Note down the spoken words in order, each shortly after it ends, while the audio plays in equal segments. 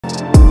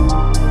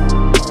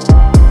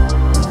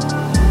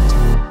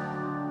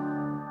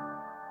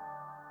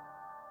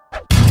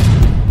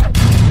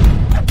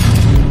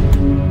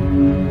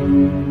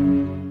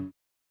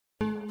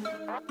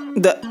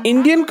The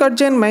Indian car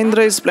giant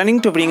Mahindra is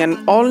planning to bring an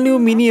all-new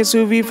mini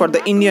SUV for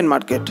the Indian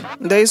market.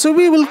 The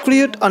SUV will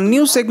create a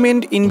new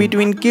segment in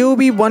between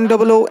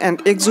XUV100 and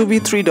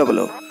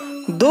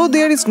XUV300. Though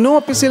there is no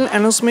official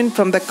announcement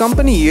from the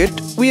company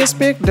yet, we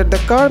expect that the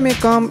car may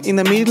come in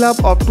the middle of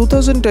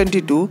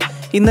 2022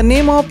 in the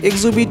name of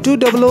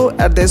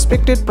XUV200 at the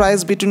expected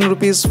price between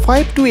Rs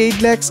 5 to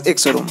 8 lakhs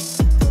ex-showroom.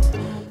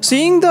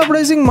 Seeing the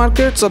uprising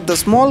markets of the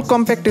small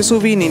compact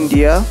SUV in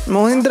India,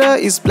 Mahindra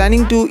is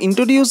planning to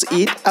introduce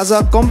it as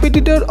a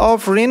competitor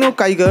of Renault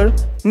Kiger,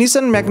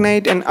 Nissan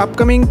Magnite and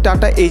upcoming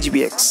Tata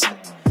HBX.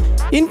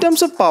 In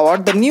terms of power,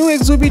 the new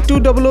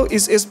XUV200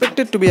 is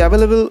expected to be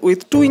available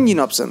with two engine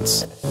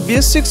options.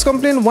 V6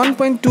 compliant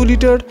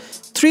 1.2-liter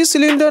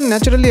 3-cylinder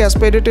naturally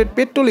aspirated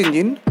petrol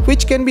engine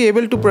which can be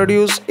able to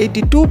produce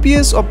 82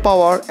 PS of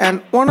power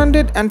and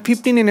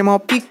 115 Nm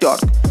of peak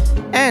torque,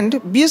 and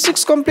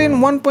V6 compliant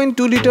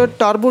 1.2-liter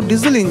turbo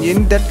diesel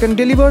engine that can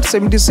deliver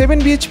 77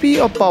 bhp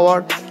of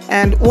power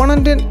and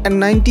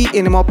 190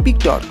 Nm of peak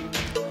torque.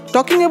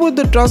 Talking about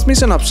the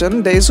transmission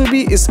option, the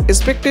SUV is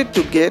expected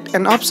to get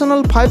an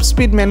optional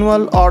 5-speed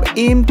manual or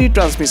AMT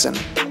transmission.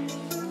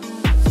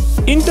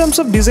 In terms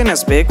of design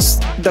aspects,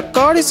 the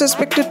car is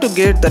expected to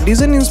get the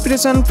design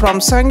inspiration from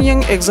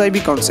SsangYong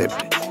XIV concept.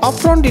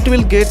 Upfront, it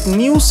will get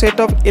new set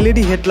of LED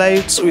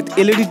headlights with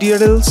LED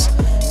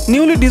DRLs,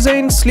 newly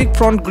designed sleek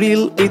front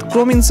grille with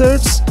chrome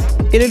inserts,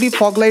 LED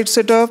fog light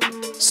setup,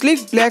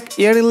 sleek black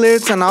air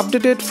inlets and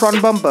updated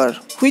front bumper,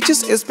 which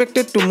is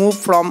expected to move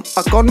from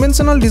a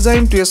conventional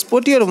design to a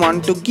sportier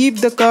one to give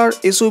the car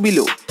SUV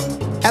look,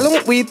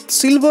 along with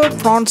silver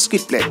front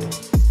skid plate.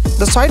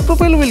 The side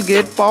profile will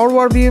get power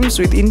RPMs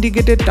with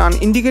indicated turn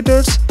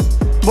indicators,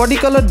 body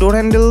color door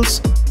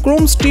handles,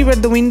 chrome strip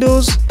at the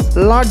windows,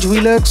 large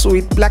wheel arcs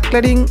with black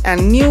cladding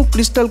and new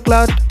crystal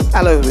clad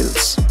alloy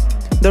wheels.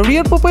 The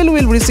rear profile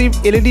will receive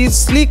LED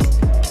sleek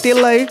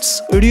tail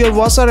lights, rear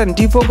washer and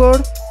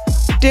defogger,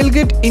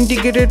 tailgate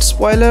integrated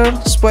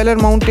spoiler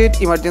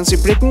mounted emergency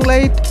braking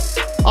light,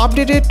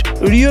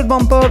 updated rear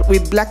bumper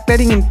with black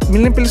cladding in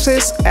many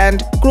places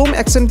and chrome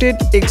accented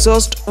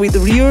exhaust with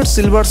rear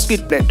silver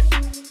skid plate.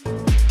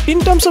 In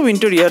terms of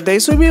interior, the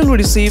SUV will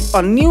receive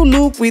a new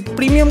look with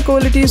premium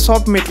quality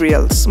soft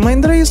materials.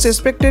 Mahindra is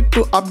expected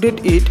to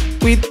update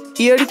it with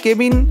airy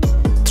cabin,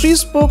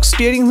 3-spoke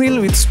steering wheel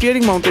with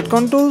steering mounted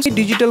controls,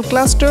 digital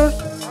cluster,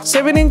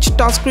 7-inch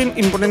touchscreen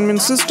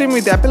infotainment system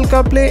with Apple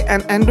CarPlay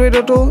and Android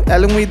Auto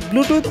along with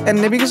Bluetooth and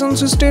navigation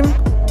system,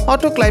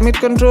 auto climate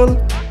control,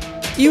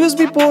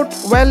 USB port,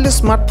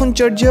 wireless smartphone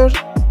charger,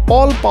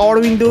 all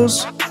power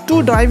windows,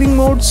 2 driving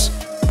modes,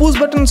 push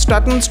button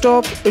start and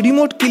stop,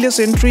 remote keyless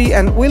entry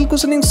and wheel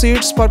cushioning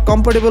seats for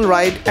comfortable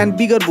ride and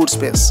bigger boot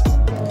space.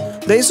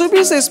 The SUV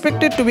is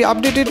expected to be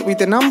updated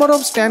with a number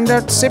of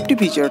standard safety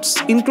features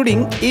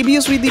including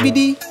ABS with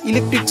EBD,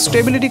 electric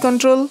stability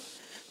control,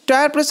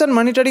 tire pressure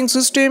monitoring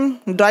system,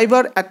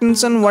 driver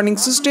attention warning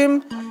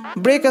system,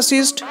 brake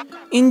assist,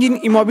 engine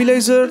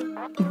immobilizer,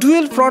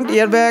 dual front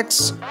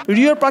airbags,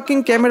 rear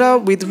parking camera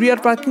with rear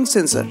parking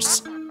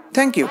sensors.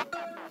 Thank you.